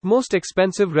Most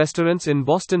expensive restaurants in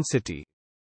Boston City.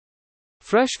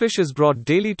 Fresh fish is brought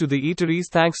daily to the eateries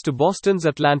thanks to Boston's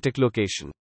Atlantic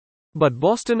location. But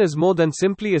Boston is more than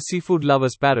simply a seafood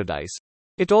lover's paradise.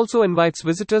 It also invites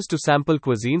visitors to sample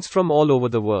cuisines from all over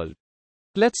the world.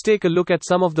 Let's take a look at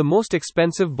some of the most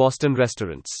expensive Boston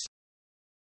restaurants.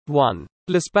 1.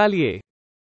 L'Espalier.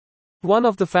 One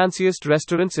of the fanciest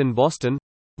restaurants in Boston,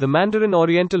 the Mandarin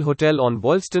Oriental Hotel on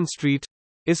Boylston Street,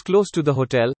 is close to the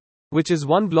hotel, which is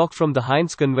 1 block from the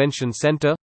Heinz Convention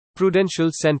Center, Prudential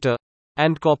Center,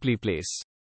 and Copley Place.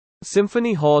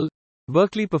 Symphony Hall,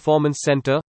 Berkeley Performance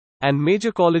Center, and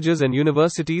major colleges and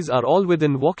universities are all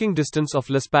within walking distance of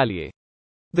L'Espalier.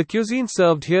 The cuisine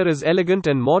served here is elegant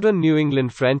and modern New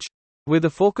England French, with a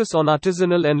focus on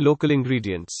artisanal and local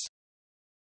ingredients.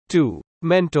 2.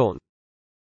 Mentone.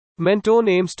 Mentone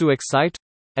aims to excite,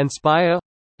 inspire,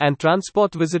 and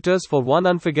transport visitors for one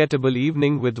unforgettable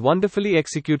evening with wonderfully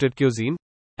executed cuisine,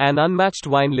 an unmatched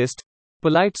wine list,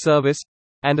 polite service,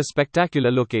 and a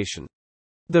spectacular location.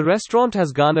 The restaurant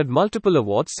has garnered multiple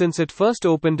awards since it first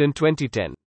opened in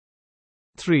 2010.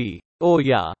 3. Oh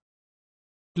Yeah.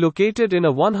 Located in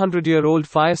a 100-year-old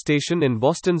fire station in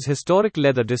Boston's historic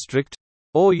Leather District,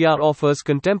 Oh Yeah offers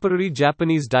contemporary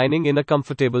Japanese dining in a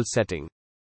comfortable setting.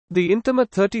 The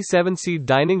intimate 37-seat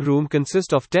dining room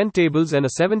consists of 10 tables and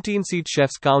a 17-seat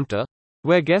chef's counter,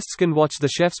 where guests can watch the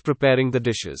chefs preparing the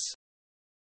dishes.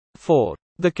 4.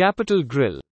 The Capitol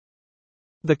Grill.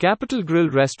 The Capitol Grill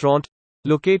restaurant,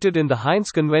 located in the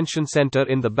Heinz Convention Center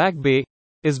in the Back Bay,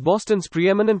 is Boston's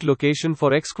preeminent location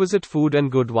for exquisite food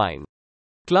and good wine.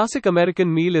 Classic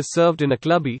American meal is served in a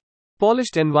clubby,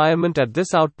 polished environment at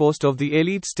this outpost of the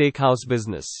elite steakhouse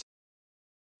business.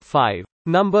 5.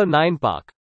 Number 9 Park.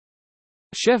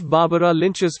 Chef Barbara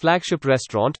Lynch's flagship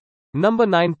restaurant, Number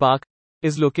 9 Park,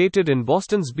 is located in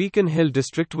Boston's Beacon Hill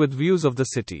district with views of the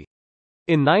city.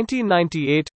 In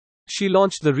 1998, she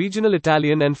launched the regional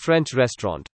Italian and French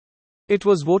restaurant. It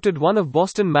was voted one of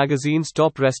Boston Magazine's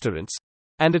top restaurants,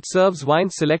 and it serves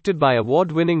wines selected by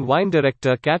award-winning wine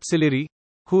director Kat Sillery,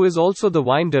 who is also the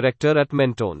wine director at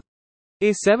Mentone.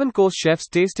 A 7-course chef's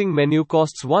tasting menu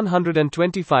costs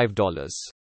 $125.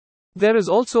 There is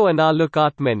also an à la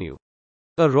carte menu.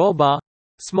 A raw bar,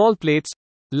 small plates,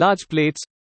 large plates,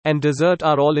 and dessert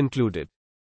are all included.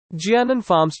 Giannon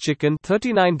Farms chicken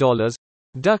 $39,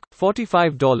 duck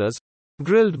 $45,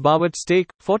 grilled Barwett steak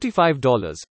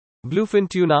 $45, bluefin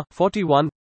tuna $41,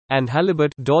 and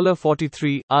halibut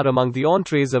 $43 are among the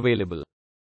entrees available.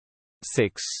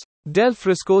 6. Del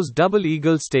Frisco's Double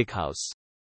Eagle Steakhouse.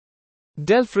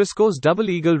 Del Frisco's Double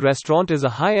Eagle restaurant is a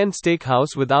high-end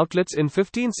steakhouse with outlets in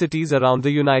 15 cities around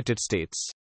the United States.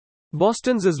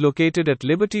 Boston's is located at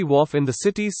Liberty Wharf in the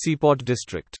city's Seaport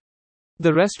district.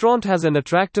 The restaurant has an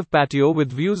attractive patio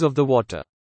with views of the water.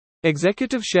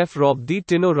 Executive chef Rob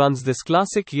DiTino runs this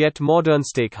classic yet modern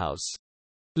steakhouse.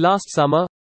 Last summer,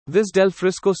 this Del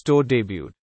Frisco store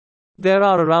debuted. There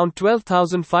are around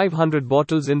 12,500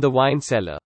 bottles in the wine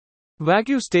cellar.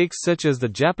 Wagyu steaks such as the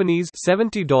Japanese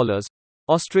 $70,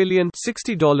 Australian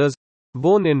 $60,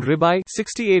 bone-in ribeye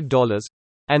 $68,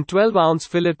 and 12-ounce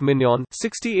filet mignon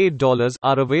 $68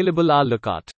 are available à la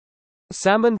carte.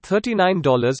 Salmon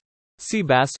 $39, sea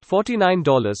bass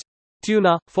 $49,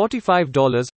 tuna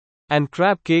 $45, and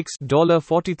crab cakes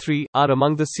 $43 are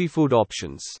among the seafood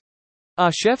options.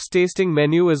 Our chef's tasting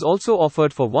menu is also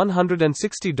offered for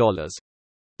 $160.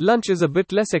 Lunch is a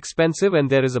bit less expensive and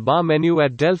there is a bar menu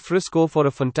at Del Frisco for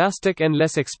a fantastic and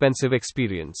less expensive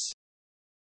experience.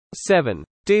 7.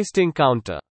 Tasting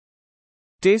Counter.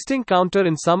 Tasting Counter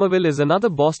in Somerville is another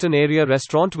Boston area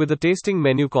restaurant with a tasting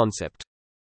menu concept.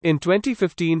 In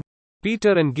 2015,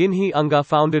 Peter and Ginhee Unga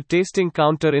founded Tasting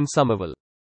Counter in Somerville.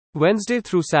 Wednesday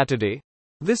through Saturday,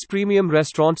 this premium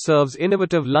restaurant serves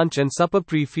innovative lunch and supper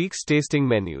prix-fixe tasting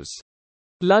menus.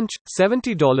 Lunch,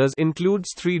 $70, includes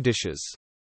 3 dishes.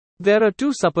 There are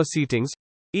 2 supper seatings,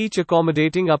 each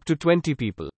accommodating up to 20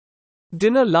 people.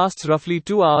 Dinner lasts roughly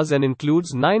 2 hours and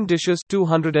includes 9 dishes,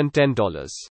 $210.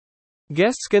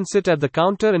 Guests can sit at the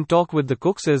counter and talk with the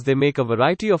cooks as they make a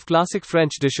variety of classic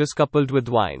French dishes coupled with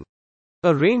wine.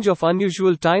 A range of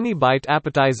unusual tiny bite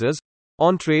appetizers,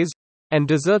 entrees, and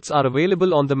desserts are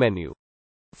available on the menu.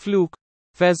 Fluke,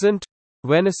 pheasant,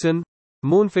 venison,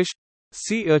 moonfish,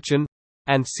 sea urchin,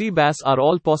 and sea bass are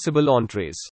all possible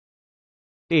entrees.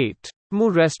 8. Moo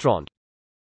Restaurant.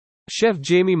 Chef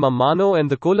Jamie Mamano and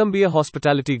the Columbia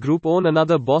Hospitality Group own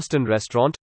another Boston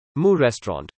restaurant, Moo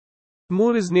Restaurant.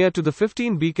 Moo is near to the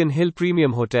 15 Beacon Hill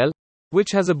Premium Hotel,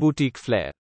 which has a boutique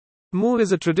flair. Moo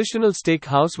is a traditional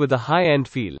steakhouse with a high-end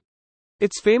feel.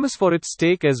 It's famous for its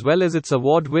steak as well as its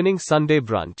award-winning Sunday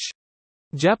brunch.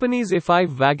 Japanese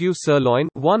A5 Wagyu sirloin,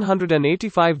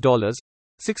 $185.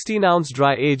 16-ounce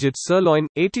dry-aged sirloin,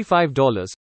 $85.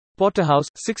 Porterhouse,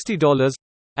 $60.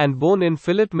 And bone-in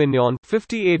filet mignon,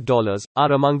 $58,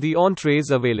 are among the entrees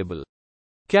available.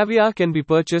 Caviar can be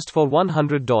purchased for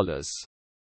 $100.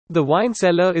 The Wine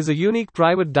Cellar is a unique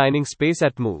private dining space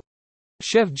at Moo.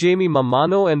 Chef Jamie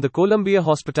Mamano and the Columbia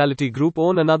Hospitality Group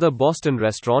own another Boston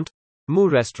restaurant, Moo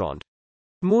Restaurant.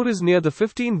 Moo is near the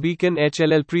 15 Beacon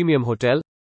HLL Premium Hotel,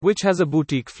 which has a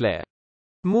boutique flair.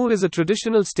 Moo is a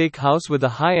traditional steak house with a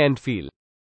high-end feel.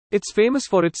 It's famous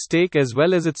for its steak as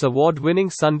well as its award-winning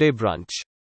Sunday brunch.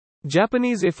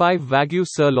 Japanese A5 Wagyu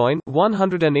sirloin,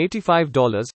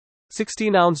 $185.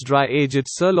 16-ounce dry-aged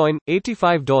sirloin,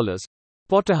 $85.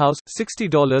 Porterhouse,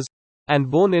 $60.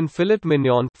 And bone-in filet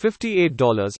mignon,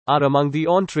 $58, are among the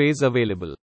entrees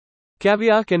available.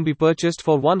 Caviar can be purchased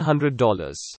for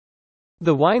 $100.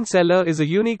 The Wine Cellar is a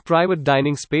unique private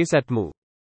dining space at Moo.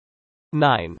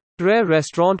 9. Rare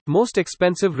Restaurant, most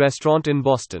expensive restaurant in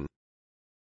Boston.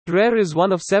 Rare is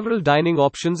one of several dining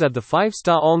options at the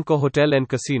 5-star Encore Hotel and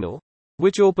Casino,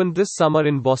 which opened this summer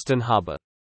in Boston Harbor.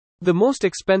 The most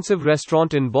expensive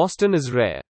restaurant in Boston is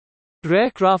Rare.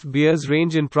 Rare craft beers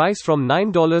range in price from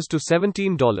 $9 to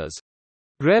 $17.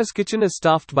 Rare's kitchen is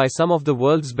staffed by some of the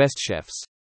world's best chefs.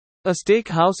 A steak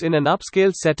house in an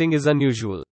upscale setting is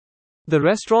unusual. The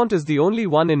restaurant is the only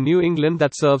one in New England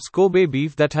that serves Kobe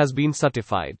beef that has been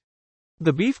certified.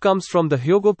 The beef comes from the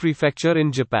Hyogo Prefecture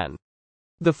in Japan.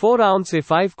 The 4-ounce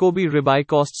A5 Kobe ribeye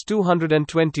costs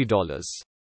 $220.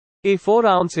 A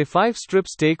 4-ounce A5 strip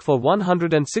steak for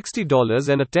 $160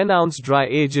 and a 10-ounce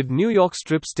dry-aged New York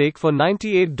strip steak for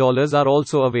 $98 are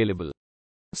also available.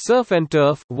 Surf and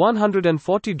turf,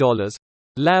 $140.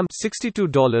 Lamb,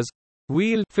 $62.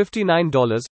 Veal,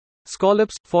 $59.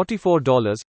 Scallops,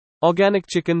 $44. Organic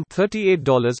chicken,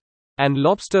 $38. And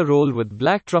lobster roll with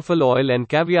black truffle oil and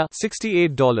caviar,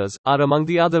 $68, are among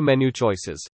the other menu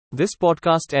choices. This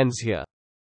podcast ends here.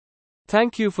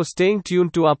 Thank you for staying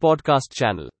tuned to our podcast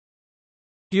channel.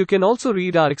 You can also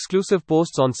read our exclusive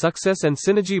posts on success and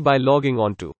synergy by logging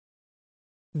on to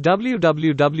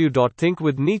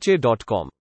www.thinkwithniche.com.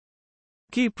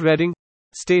 Keep reading,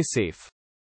 stay safe.